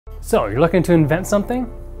So you're looking to invent something?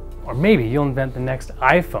 Or maybe you'll invent the next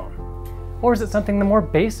iPhone. Or is it something the more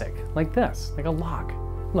basic, like this, like a lock?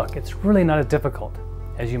 Look, it's really not as difficult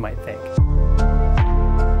as you might think.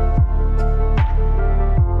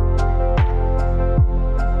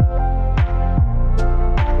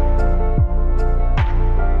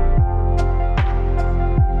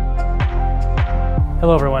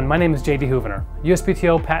 Hello everyone, my name is J.D. Houvener,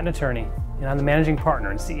 USPTO Patent Attorney, and I'm the Managing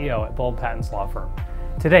Partner and CEO at Bold Patents Law Firm.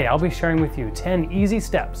 Today I'll be sharing with you 10 easy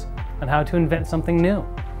steps on how to invent something new.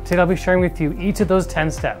 Today I'll be sharing with you each of those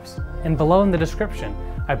 10 steps, and below in the description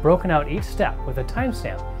I've broken out each step with a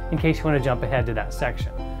timestamp in case you want to jump ahead to that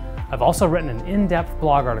section. I've also written an in-depth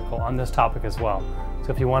blog article on this topic as well,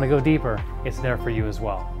 so if you want to go deeper, it's there for you as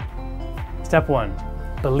well. Step 1.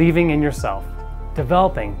 Believing in yourself,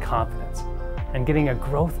 developing confidence, and getting a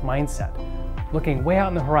growth mindset, looking way out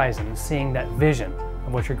in the horizon and seeing that vision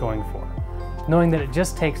of what you're going for. Knowing that it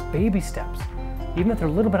just takes baby steps, even if they're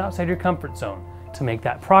a little bit outside your comfort zone, to make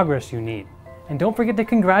that progress you need. And don't forget to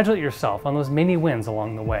congratulate yourself on those mini wins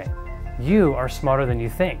along the way. You are smarter than you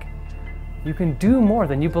think. You can do more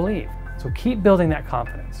than you believe. So keep building that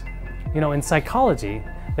confidence. You know, in psychology,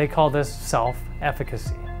 they call this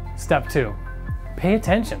self-efficacy. Step 2, pay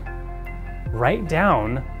attention. Write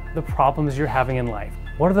down the problems you're having in life.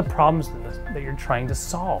 What are the problems that you're trying to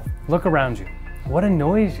solve? Look around you. What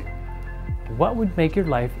annoys you? What would make your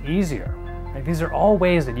life easier? Right? These are all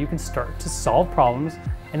ways that you can start to solve problems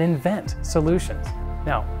and invent solutions.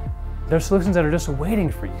 Now, there's solutions that are just waiting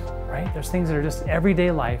for you, right? There's things that are just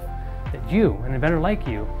everyday life that you, an inventor like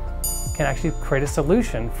you, can actually create a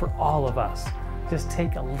solution for all of us. Just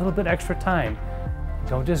take a little bit extra time.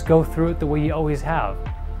 Don't just go through it the way you always have.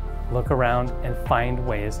 Look around and find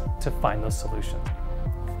ways to find those solutions.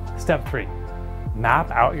 Step 3,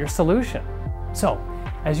 map out your solution. So,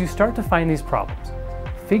 as you start to find these problems,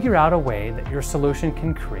 figure out a way that your solution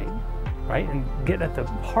can create, right? And get at the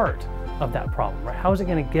heart of that problem, right? How is it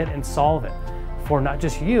going to get and solve it for not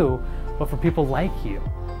just you, but for people like you?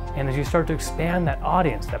 And as you start to expand that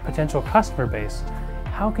audience, that potential customer base,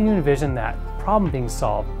 how can you envision that problem being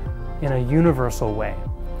solved in a universal way?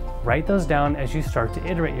 Write those down as you start to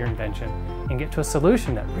iterate your invention and get to a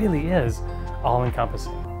solution that really is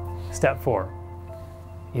all-encompassing. Step 4,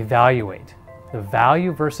 evaluate the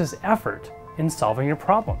value versus effort in solving your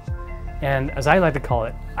problem. And as I like to call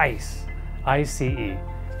it, ICE, I-C-E,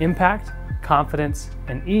 impact, confidence,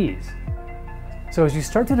 and ease. So as you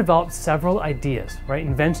start to develop several ideas, right,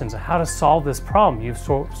 inventions on how to solve this problem you've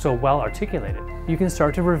so well articulated, you can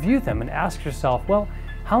start to review them and ask yourself, well,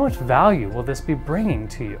 how much value will this be bringing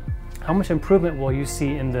to you? How much improvement will you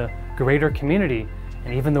see in the greater community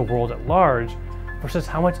and even the world at large versus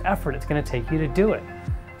how much effort it's going to take you to do it?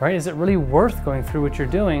 Right? Is it really worth going through what you're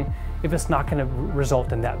doing if it's not going to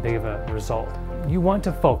result in that big of a result? You want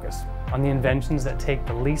to focus on the inventions that take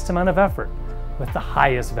the least amount of effort with the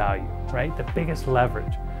highest value, right? The biggest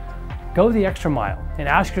leverage. Go the extra mile and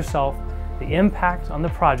ask yourself the impact on the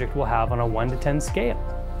project will have on a 1 to 10 scale,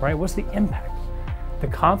 right? What's the impact? The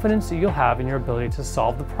confidence that you'll have in your ability to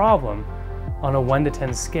solve the problem on a 1 to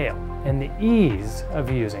 10 scale, and the ease of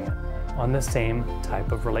using it on the same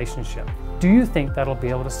type of relationship. Do you think that'll be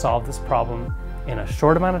able to solve this problem in a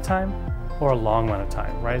short amount of time or a long amount of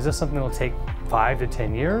time, right? Is this something that will take 5 to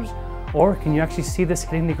 10 years? Or can you actually see this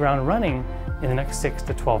hitting the ground running in the next 6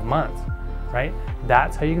 to 12 months, right?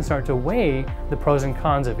 That's how you can start to weigh the pros and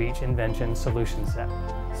cons of each invention solution set.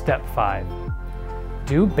 Step 5,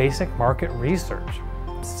 do basic market research.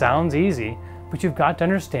 Sounds easy, but you've got to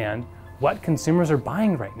understand what consumers are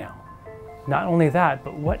buying right now. Not only that,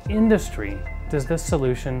 but what industry does this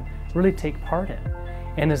solution really take part in?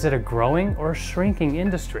 And is it a growing or a shrinking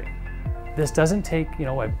industry? This doesn't take,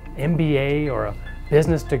 an MBA or a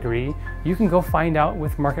business degree. You can go find out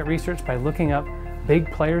with market research by looking up big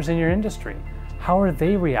players in your industry. How are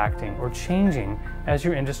they reacting or changing as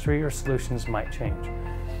your industry or solutions might change?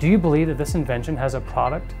 Do you believe that this invention has a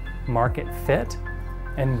product market fit?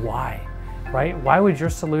 And why, right? Why would your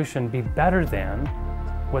solution be better than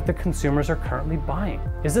what the consumers are currently buying?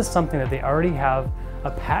 Is this something that they already have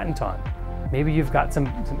a patent on? Maybe you've got some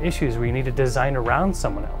issues where you need to design around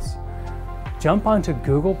someone else. Jump onto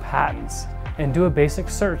Google Patents and do a basic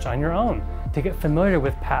search on your own to get familiar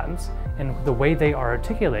with patents and the way they are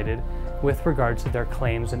articulated with regards to their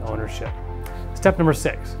claims and ownership. Step number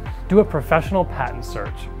 6, do a professional patent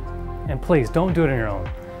search. And please don't do it on your own.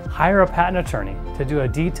 Hire a patent attorney to do a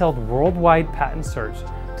detailed worldwide patent search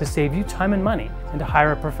to save you time and money, and to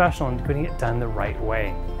hire a professional and getting it done the right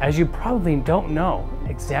way. As you probably don't know,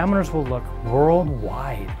 examiners will look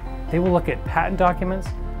worldwide. They will look at patent documents,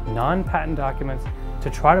 non-patent documents, to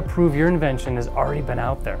try to prove your invention has already been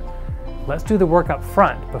out there. Let's do the work up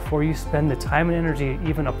front before you spend the time and energy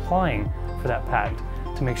even applying for that patent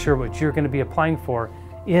to make sure what you're going to be applying for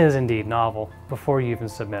is indeed novel before you even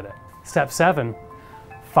submit it. Step 7,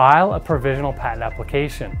 file a provisional patent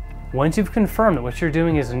application. Once you've confirmed that what you're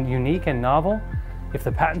doing is unique and novel, if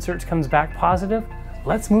the patent search comes back positive,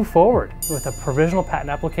 let's move forward with a provisional patent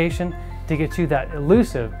application to get you that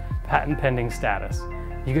elusive patent pending status.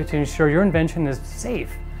 You get to ensure your invention is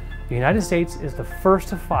safe. The United States is the first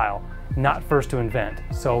to file, not first to invent.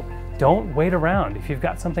 So don't wait around. If you've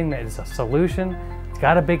got something that is a solution, it's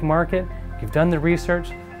got a big market, you've done the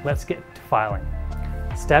research, let's get to filing.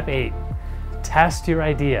 Step 8, test your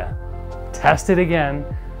idea. Test it again,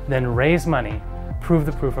 then raise money, prove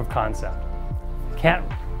the proof of concept. Can't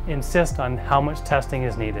insist on how much testing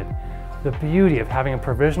is needed. The beauty of having a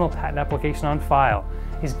provisional patent application on file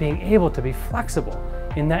is being able to be flexible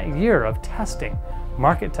in that year of testing,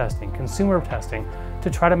 market testing, consumer testing, to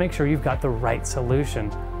try to make sure you've got the right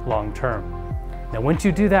solution long term. Now, once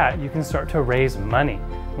you do that, you can start to raise money.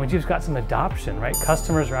 Once you've got some adoption, right?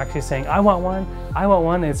 Customers are actually saying, I want one,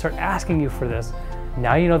 and they start asking you for this.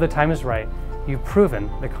 Now you know the time is right. You've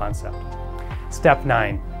proven the concept. Step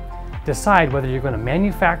 9, decide whether you're going to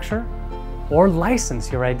manufacture or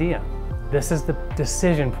license your idea. This is the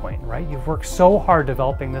decision point, right? You've worked so hard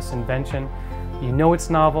developing this invention. You know it's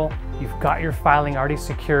novel. You've got your filing already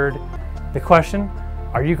secured. The question,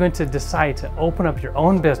 are you going to decide to open up your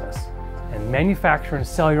own business and manufacture and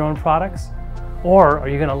sell your own products? Or are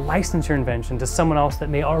you going to license your invention to someone else that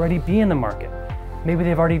may already be in the market? Maybe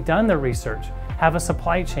they've already done their research, have a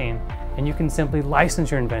supply chain, and you can simply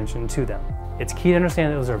license your invention to them. It's key to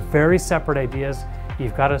understand that those are very separate ideas.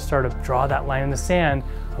 You've got to start to draw that line in the sand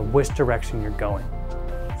of which direction you're going.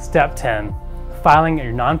 Step 10, filing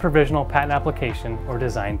your non-provisional patent application or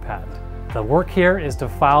design patent. The work here is to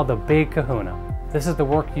file the big kahuna. This is the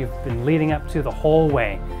work you've been leading up to the whole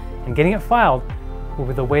way, and getting it filed will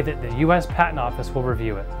be the way that the US Patent Office will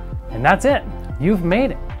review it. And that's it. You've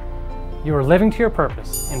made it. You are living to your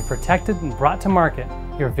purpose and protected and brought to market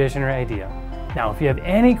your visionary idea. Now, if you have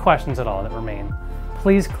any questions at all that remain,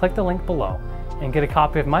 please click the link below and get a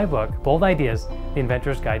copy of my book, Bold Ideas, The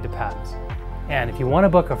Inventor's Guide to Patents. And if you want to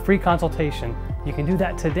book a free consultation, you can do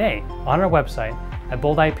that today on our website at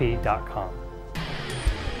boldip.com.